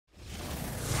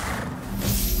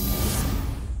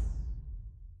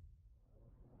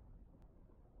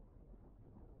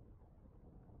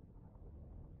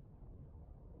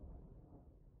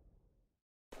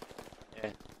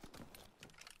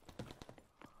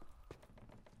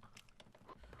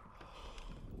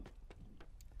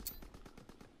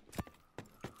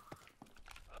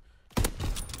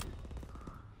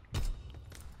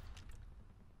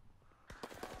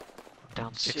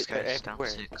Down six, Shit, guys. they're Down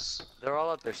everywhere. 6. They're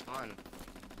all at their spawn.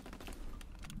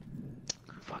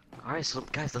 Fuck. Alright, so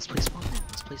guys, let's play spawn then.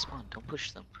 Let's play spawn. Don't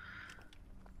push them.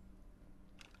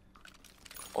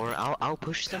 Or I'll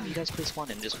push them. You guys play spawn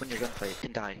and just win your gunfight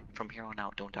and die from here on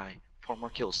out. Don't die. 4 more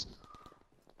kills.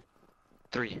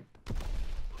 3.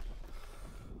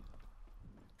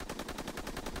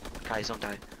 Guys, don't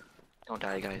die. Don't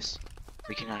die, guys.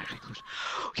 We can actually close.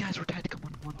 Guys, we're tied. Come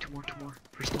on, 2 more.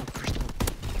 First up.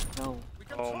 No.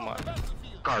 Oh my.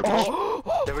 Garbage.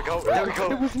 Oh! There we go. There we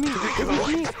go. It was me. It was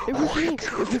me. It was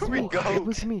me. It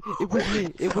was me. It was me.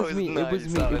 It was me. It was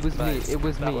me. It was me. It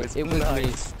was me. It was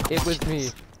me. It was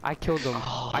me. I killed him.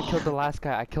 I killed the last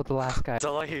guy. That's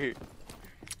all I hear.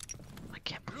 I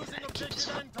can't believe that. I keep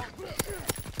just...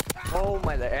 Oh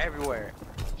my, they're everywhere.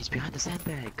 He's behind the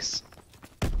sandbags.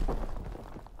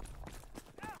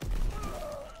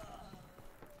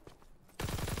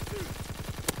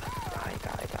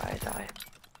 Die.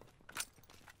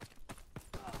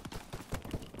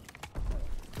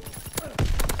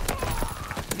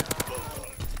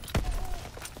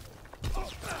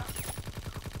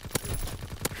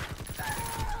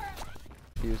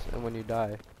 And when you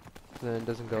die, then it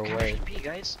doesn't go They're away. capturing B,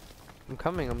 guys. I'm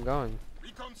coming. I'm going.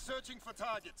 Recon searching for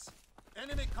targets.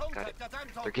 Enemy contact at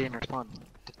Anton. They're getting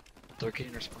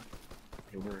our spawn.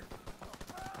 They were.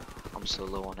 I'm so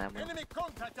low on ammo. Enemy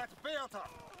contact at Beata.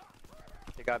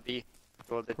 They got B.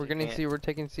 Well, We're getting C. We're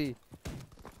taking C.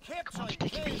 Come on, they're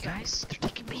taking B, guys. They're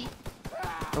taking B.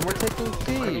 And we're taking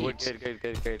C. We're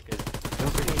good. No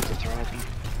grenades to throw at me.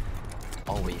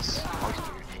 Always do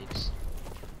grenades.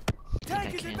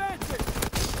 Tank is advancing.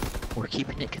 We're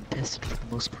keeping it contested for the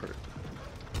most part.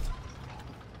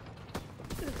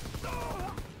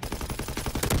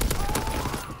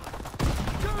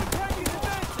 German tank is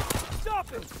advancing.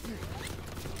 Stop it.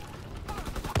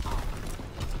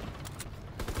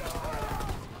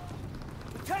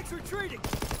 The tank's retreating.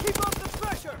 Keep up the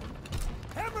pressure.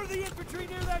 Hammer the infantry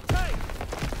near that tank.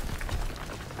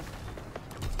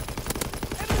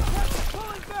 Enemy tank is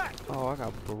pulling back. Oh, I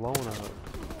got blown up.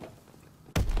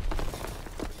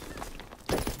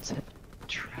 That's it.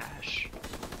 Trash.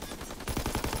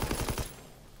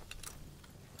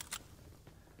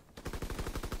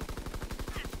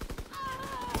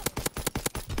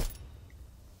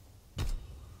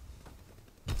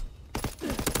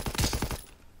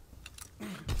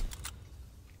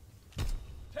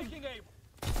 Taking aim.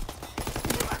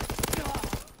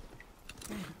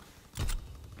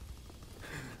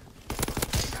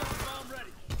 Bomb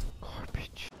ready.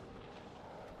 Garbage.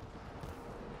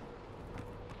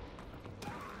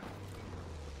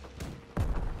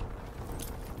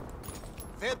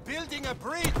 They're building a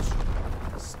bridge.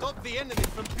 Stop the enemy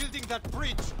from building that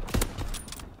bridge.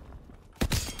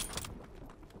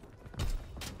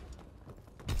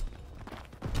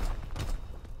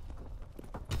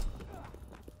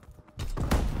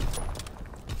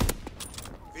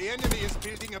 The enemy is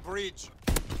building a bridge.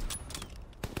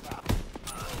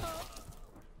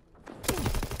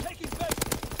 Taking base.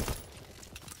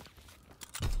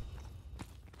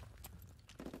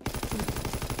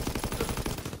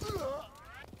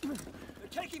 They're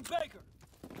taking Baker.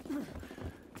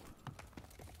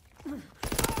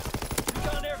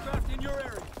 Recon aircraft in your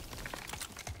area.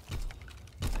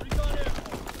 Recon aircraft.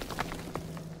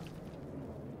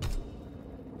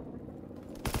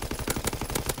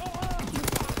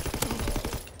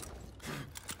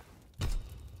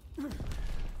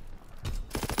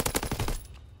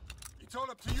 It's all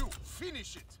up to you.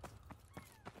 Finish it.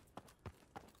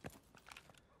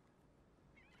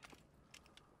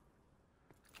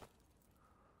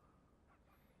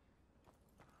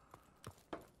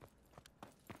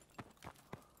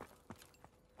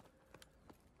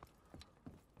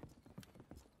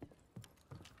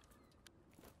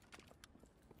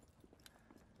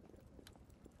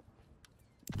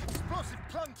 Explosive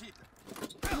planted.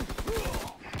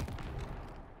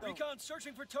 Recon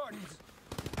searching for targets.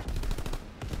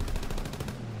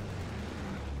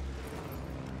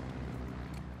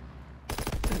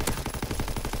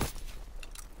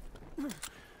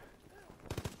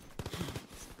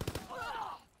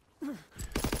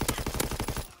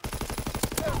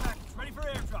 Care package ready for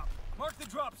airdrop. Mark the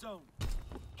drop zone.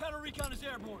 Counter recon is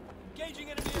airborne. Engaging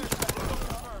enemy aircraft.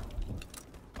 Confirmed.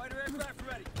 Fighter aircraft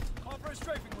ready. Call for a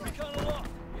strafing run. Recon aloft.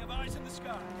 We have eyes in the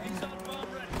sky. Azon bomb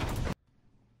ready.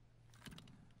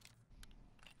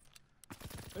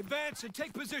 Advance and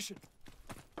take position.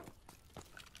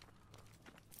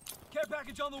 Care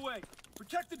package on the way.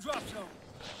 Protect the drop zone.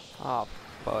 Ah,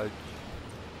 fudge.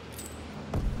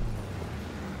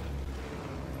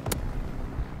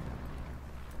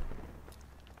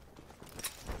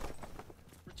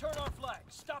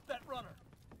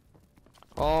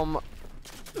 What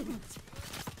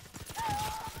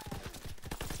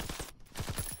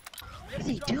are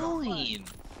they doing?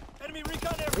 Enemy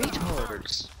recon aircraft.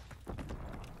 Retards.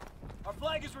 Our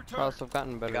flag is returned. Also, I've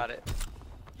gotten I better. got it.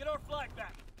 Get our flag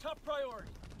back. Top priority.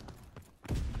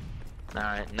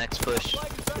 Alright, next push.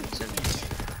 Flag is back in Soon. CC.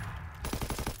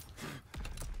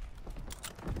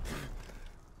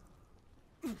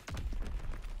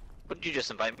 What did you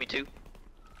just invite me to?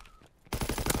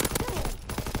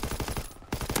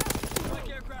 Strike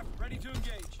aircraft ready to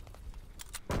engage.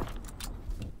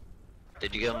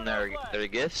 Did you give them their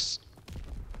gifts?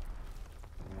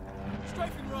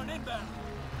 Strafing run inbound.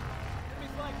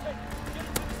 Enemy flag taken. Get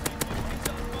into the CP.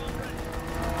 Inside bomb ready.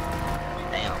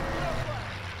 Damn.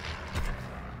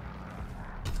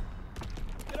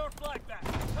 Get our flag back.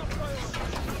 Top priority.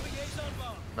 Liaison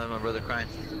bomb. Let my brother crying.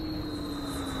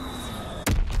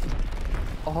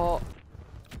 Oh,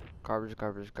 garbage,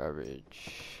 garbage,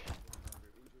 garbage.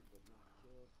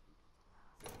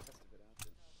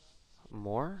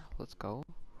 More? Let's go.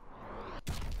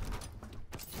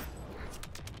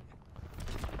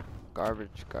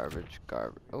 Garbage, garbage,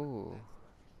 garbage. Oh,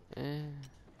 it's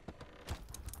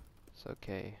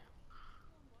okay.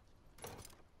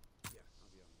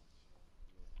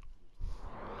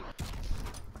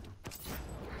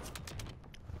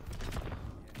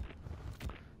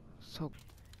 So.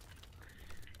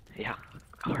 Yeah.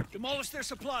 Demolish their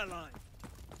supply line.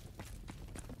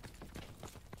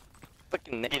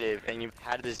 Fucking negative, and you've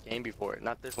had this game before.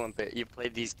 Not this one, but you've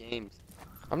played these games.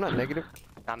 I'm not negative.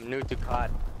 I'm new to COD.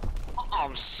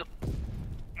 I'm so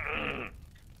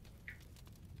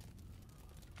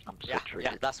Yeah,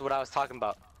 triggered. that's what I was talking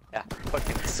about. Yeah,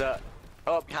 fucking suck.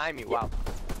 Oh, behind me, wow.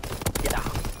 Yeah,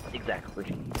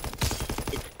 exactly.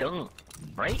 It's dumb,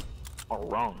 right? Or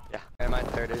wrong? Yeah, and my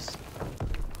third is.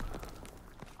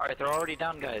 Alright, they're already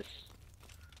down, guys.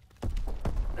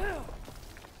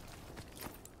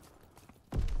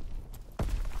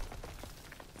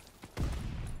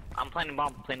 I'm planning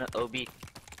bomb, playing an OB.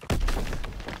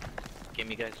 Give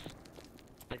me, guys.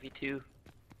 WW2.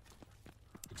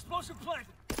 Explosive planted.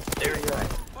 There you're at.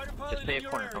 Fighter pilot Just stay in a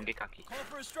your corner, area. don't get cocky. Call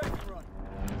for a strafing run.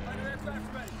 Fighter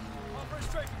aircraft ready. Call for a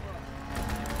strafing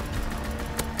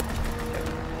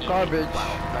run.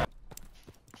 Garbage.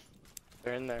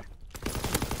 They're in there.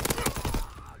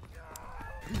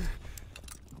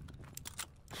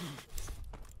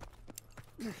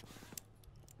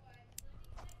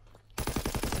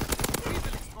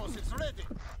 Explosives ready.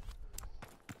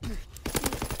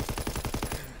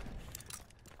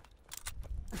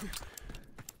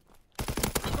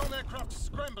 Recon aircraft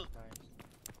scrambled.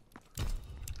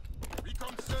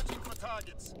 Recon searching for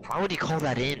targets. How would he call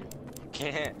that in?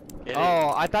 Can't. Get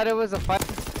Oh, I thought it was a fight.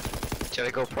 Should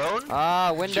I go prone? Ah,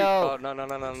 it. Shoot. window. Oh, no, no,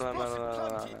 no, no, no, no, no,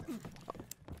 no,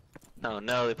 no, no.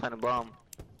 No, they planted a bomb.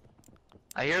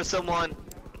 I hear someone.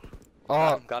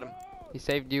 Oh, Got him. he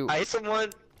saved you. I hear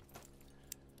someone.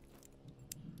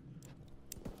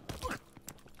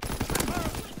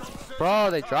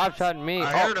 Bro, they drop shot me.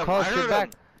 I Oh, heard him, close, I get heard back.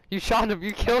 him. You shot him.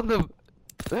 You killed him.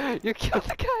 You killed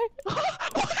the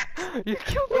guy. You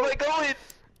killed Where am him. I going?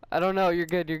 I don't know. You're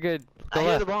good. You're good. I Go hear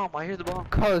left. the bomb. I hear the bomb.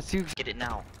 Close. You. Get it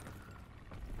now.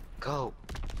 Go.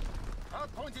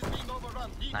 Hardpoint is being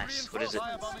overrun. Need Nice. What is it?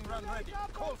 firebombing run ready.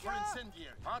 Call for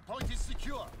incendiary. Hardpoint is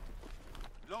secure.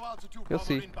 Low altitude You'll bomber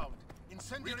see. inbound.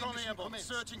 Incendiary mission airborne.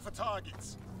 Searching for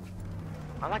targets.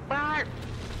 I like that.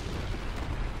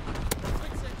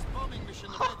 Fritz X bombing mission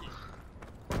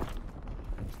ready.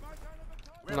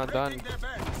 We're not done. breaking their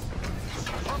backs.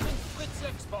 Bombing Fritz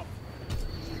X bomb.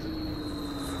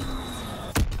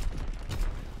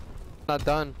 Not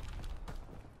done.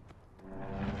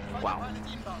 Fighter Wow. pilot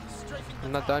inbound. Strafing the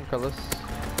I'm not done, Carlos.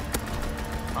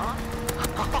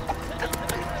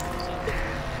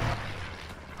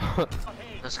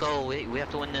 Let's go. We have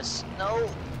to win this. No.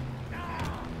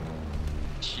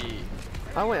 Gee.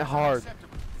 I went hard.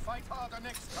 Fight harder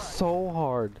next time. So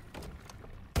hard.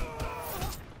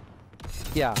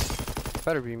 Yeah.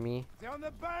 Better be me. They're on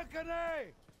the balcony.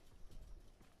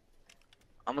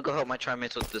 I'm gonna go help my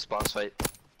trimates with this boss fight.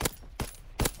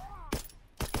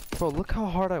 Bro, look how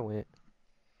hard I went.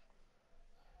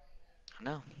 I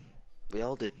know. We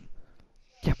all did.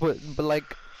 Yeah, but like.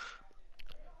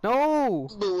 No!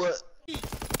 But what?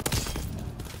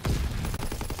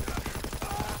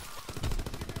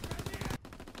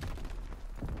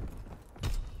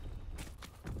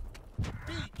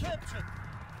 B captured.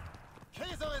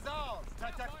 Kaiser is ours.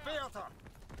 Attack Bertha.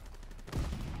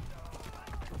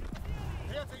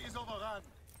 Bertha is overrun.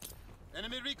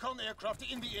 Enemy recon aircraft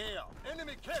in the air.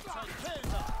 Enemy captured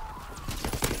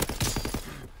Kaiser.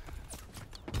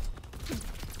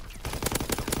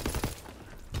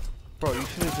 Bro, you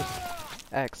should have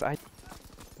just X.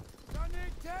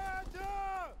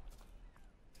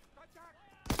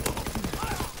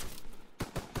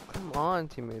 Come on,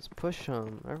 teammates, push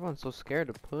them. Everyone's so scared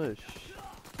to push.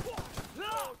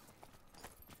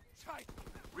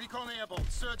 Recon airborne,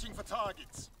 searching for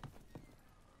targets.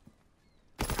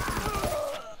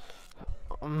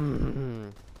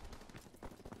 Mm.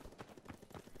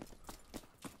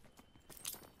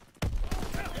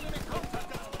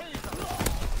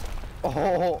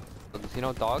 Oh, you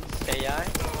know dogs? AI?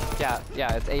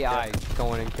 Yeah, it's AI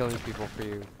going and killing people for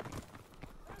you.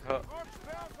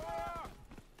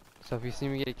 So if you see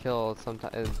me get killed,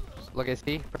 sometimes look, I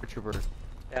see paratrooper,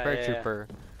 paratrooper.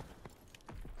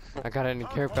 I got it in a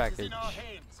care package.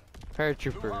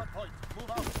 Paratrooper.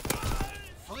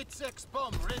 Fritz X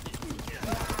bomb ready.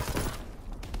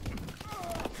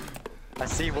 I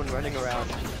see one running around.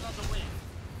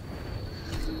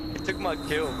 He took my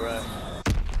kill, bro.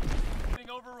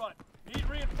 Overrun. Need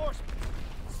reinforcements.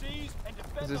 Seize and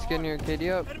defend. Is this getting your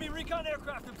KD up? Enemy recon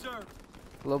aircraft observed.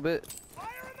 A little bit. Fire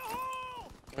in the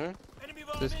hole. Enemy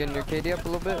Is this getting your KD up a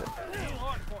little bit?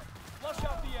 Flush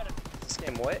out the enemy. This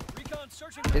game what? Recon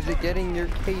searching. Is it getting your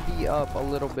KD up a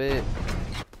little bit?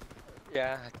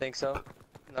 Yeah, I think so.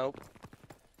 Nope.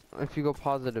 If you go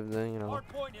positive, then you know Hard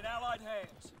point in Allied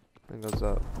hands. it goes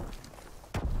up.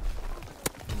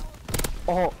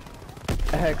 Oh,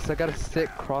 X! I got a sick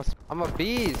cross. I'm a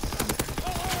beast.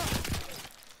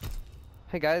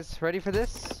 Hey guys, ready for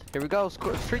this? Here we go.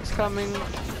 Streak's coming.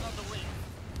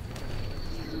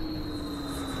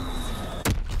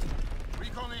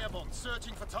 Recon airborne,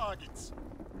 searching for targets.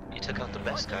 You took out the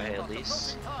best guy at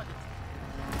least.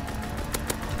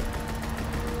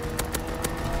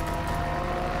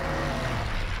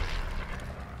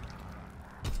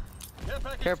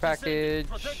 Care package.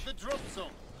 Protect the drop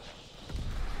zone.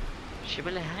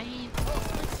 Shibboleth.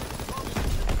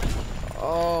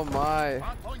 Oh my.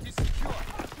 Hard point is secure.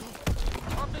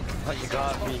 Oh, you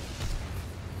got me.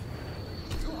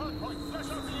 Two hard point, flash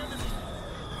out the enemy.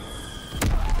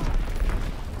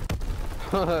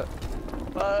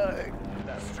 Fuck.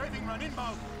 Strafing run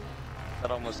inbound.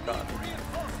 That almost got me.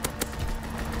 Reinforcements.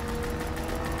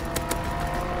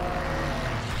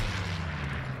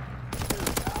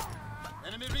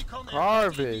 Enemy recon aircraft in the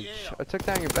Garbage. air. I took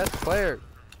down your best player.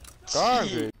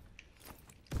 Garbage.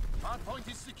 Hard point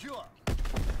is secure.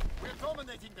 We're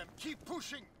dominating them. Keep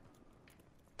pushing.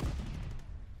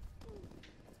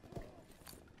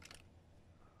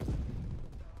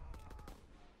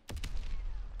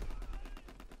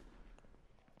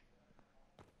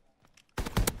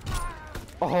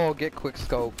 Oh, get quick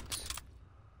scoped.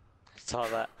 Saw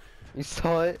that. You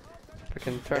saw it?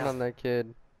 Freaking turn Yeah. on that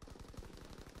kid.